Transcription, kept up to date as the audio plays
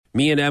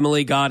me and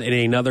Emily got in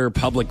another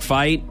public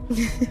fight.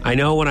 I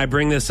know when I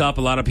bring this up,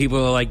 a lot of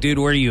people are like, dude,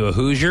 what are you, a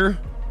Hoosier?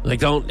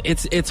 Like,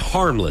 it's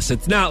harmless.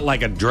 It's not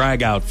like a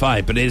drag out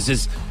fight, but it's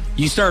just,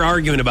 you start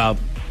arguing about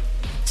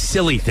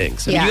silly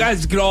things. And you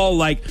guys could all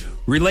like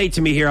relate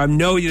to me here. I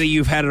know that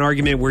you've had an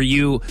argument where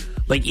you,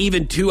 like,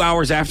 even 2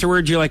 hours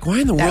afterwards, you're like, why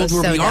in the world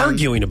were we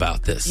arguing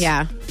about this?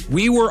 Yeah.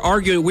 We were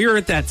arguing. We were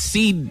at that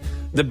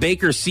the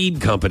Baker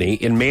Seed Company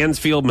in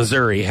Mansfield,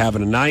 Missouri,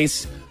 having a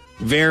nice,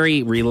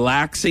 very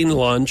relaxing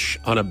lunch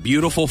on a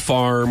beautiful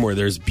farm where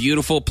there's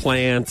beautiful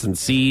plants and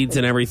seeds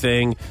and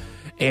everything.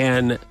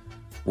 And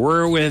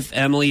we're with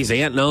Emily's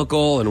aunt and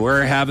uncle, and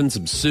we're having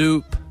some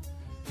soup.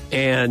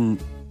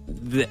 And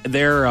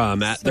we're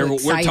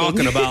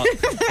talking about,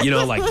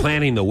 like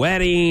planning the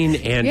wedding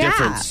and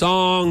different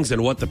songs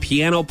and what the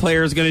piano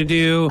player is going to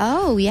do.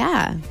 Oh,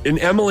 yeah. And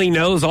Emily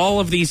knows all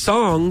of these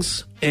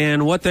songs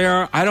and what they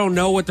are. I don't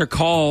know what they're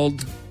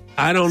called.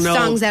 I don't know.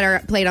 Songs that are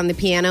played on the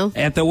piano?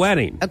 At the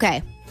wedding.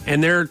 Okay.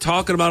 And they're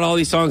talking about all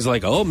these songs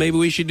like, oh, maybe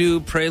we should do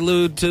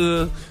Prelude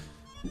to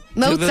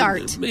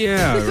Mozart. Or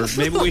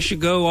maybe we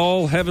should go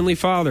All Heavenly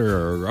Father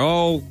or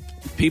All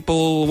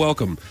People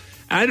Welcome.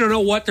 I don't know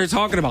what they're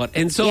talking about.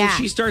 And so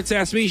she starts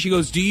asking me, she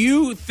goes, do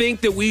you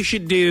think that we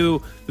should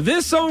do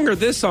this song or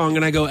this song?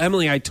 And I go,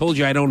 Emily, I told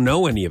you I don't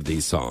know any of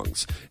these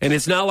songs. And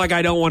it's not like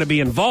I don't want to be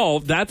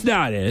involved. That's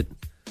not it.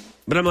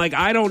 But I'm like,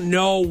 I don't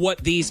know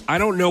what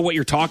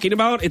you're talking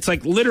about. It's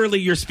like literally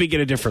you're speaking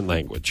a different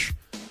language.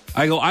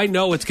 I go, I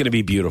know it's going to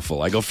be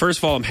beautiful. I go, first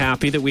of all, I'm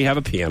happy that we have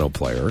a piano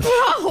player.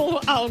 Oh,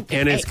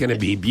 okay. And it's going to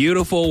be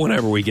beautiful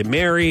whenever we get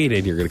married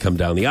and you're going to come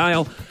down the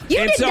aisle.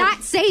 You did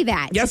not say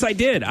that. Yes, I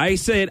did. I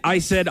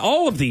said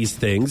all of these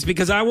things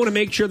because I want to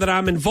make sure that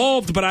I'm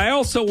involved, but I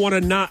also want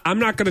to I'm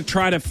not going to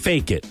try to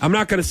fake it. I'm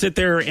not going to sit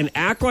there and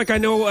act like I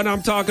know what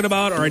I'm talking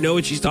about or I know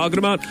what she's talking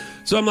about.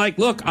 So I'm like,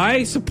 look,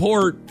 I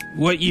support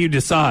what you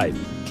decide.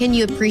 Can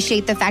you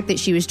appreciate the fact that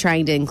she was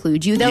trying to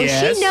include you, though?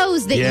 Yes. She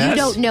knows that you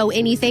don't know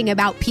anything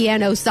about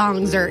piano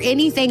songs or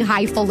anything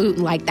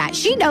highfalutin like that.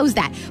 She knows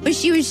that. But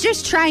she was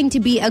just trying to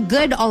be a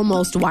good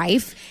almost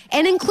wife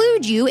and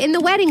include you in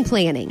the wedding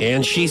planning.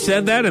 And she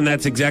said that, and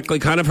that's exactly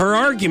kind of her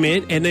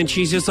argument. And then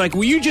she's just like,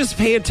 will you just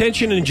pay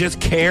attention and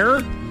just care?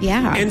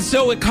 Yeah. And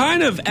so it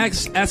kind of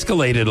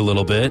escalated a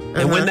little bit.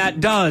 And when that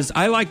does,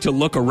 I like to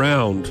look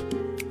around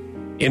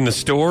in the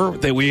store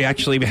that we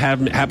actually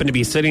happened to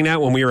be sitting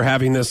at when we were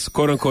having this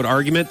quote-unquote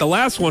argument. The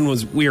last one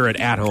was we were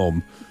at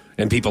home,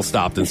 and people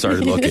stopped and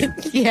started looking.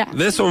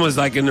 This one was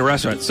like in the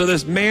restaurant. So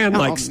this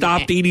man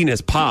stopped eating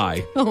his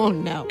pie. Oh,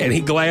 no. And he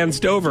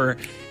glanced over,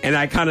 and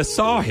I kind of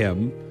saw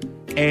him,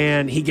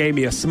 and he gave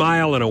me a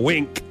smile and a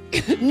wink.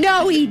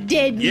 No, he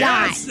did not.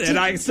 Yes, and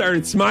I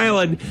started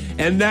smiling,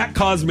 and that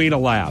caused me to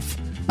laugh.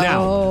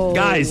 Now,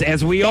 guys,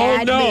 as we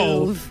all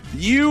know,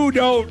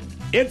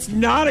 it's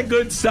not a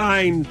good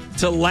sign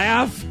to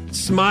laugh,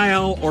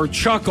 smile, or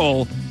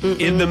chuckle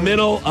in the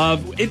middle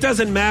of... It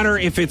doesn't matter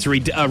if it's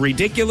a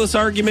ridiculous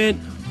argument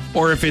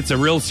or if it's a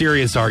real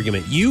serious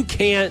argument. You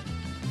can't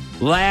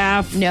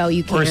laugh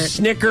or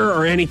snicker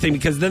or anything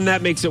because then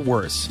that makes it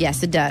worse.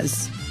 Yes, it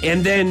does.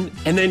 And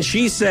then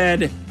she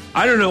said,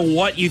 I don't know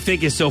what you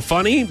think is so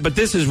funny, but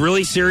this is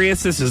really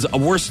serious.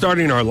 We're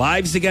starting our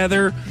lives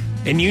together.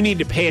 And you need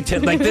to pay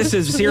attention. Like, this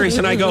is serious.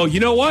 And I go, you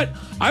know what?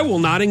 I will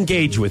not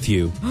engage with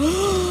you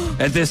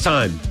at this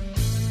time.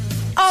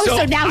 Oh,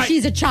 so now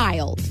she's a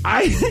child.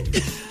 That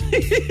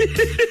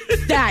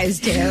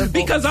is terrible.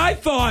 Because I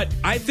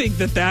think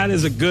that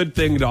is a good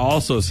thing to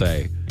also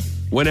say.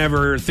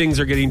 Whenever things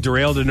are getting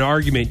derailed in an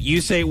argument,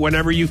 you say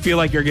whenever you feel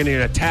like you're getting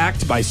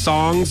attacked by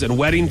songs and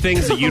wedding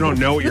things that you don't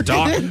know what you're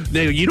talking,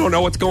 you don't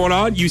know what's going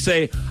on, you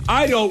say,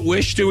 I don't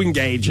wish to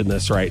engage in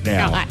this right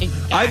now.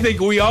 I think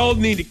we all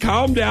need to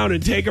calm down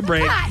and take a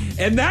break.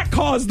 And that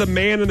caused the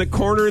man in the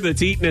corner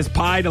that's eating his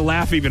pie to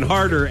laugh even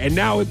harder. And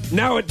now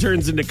it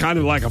turns into kind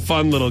of like a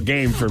fun little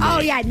game for me. Oh,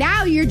 yeah.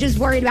 Now you're just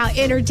worried about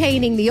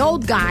entertaining the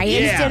old guy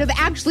instead of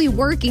actually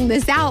working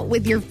this out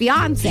with your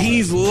fiance.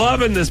 He's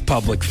loving this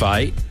public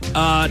fight.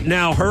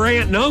 Now, her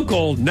aunt and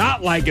uncle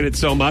not liking it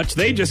so much.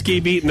 They just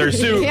keep eating their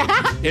soup.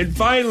 And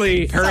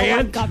finally, her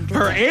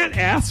aunt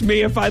asked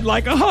me if I'd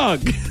like a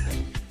hug.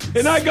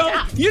 And I go,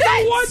 you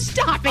know what?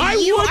 Stop it.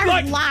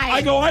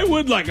 I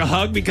would like a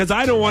hug because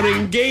I don't want to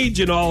engage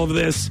in all of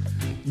this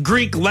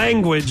Greek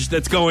language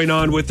that's going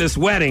on with this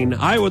wedding.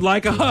 I would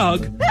like a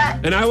hug.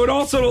 And I would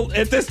also,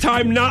 at this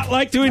time, not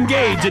like to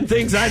engage in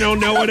things I don't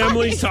know what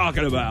Emily's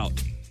talking about.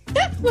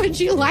 Would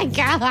you like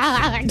a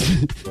hug?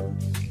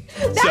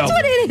 That's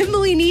what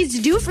Emily needs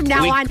to do from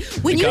now on.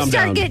 When you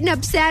start getting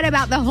upset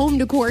about the home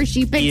decor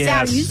she picks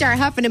out and you start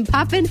huffing and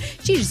puffing,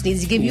 she just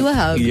needs to give you a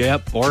hug.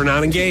 Yep, or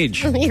not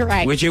engage. You're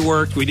right. Which it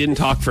worked. We didn't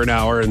talk for an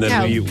hour, and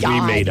then we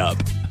made up.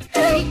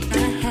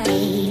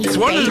 It's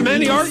one of the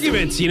many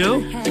arguments, you know?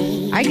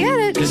 I get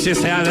it. It's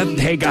just,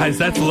 hey, guys,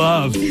 that's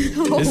love.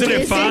 Isn't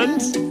it fun?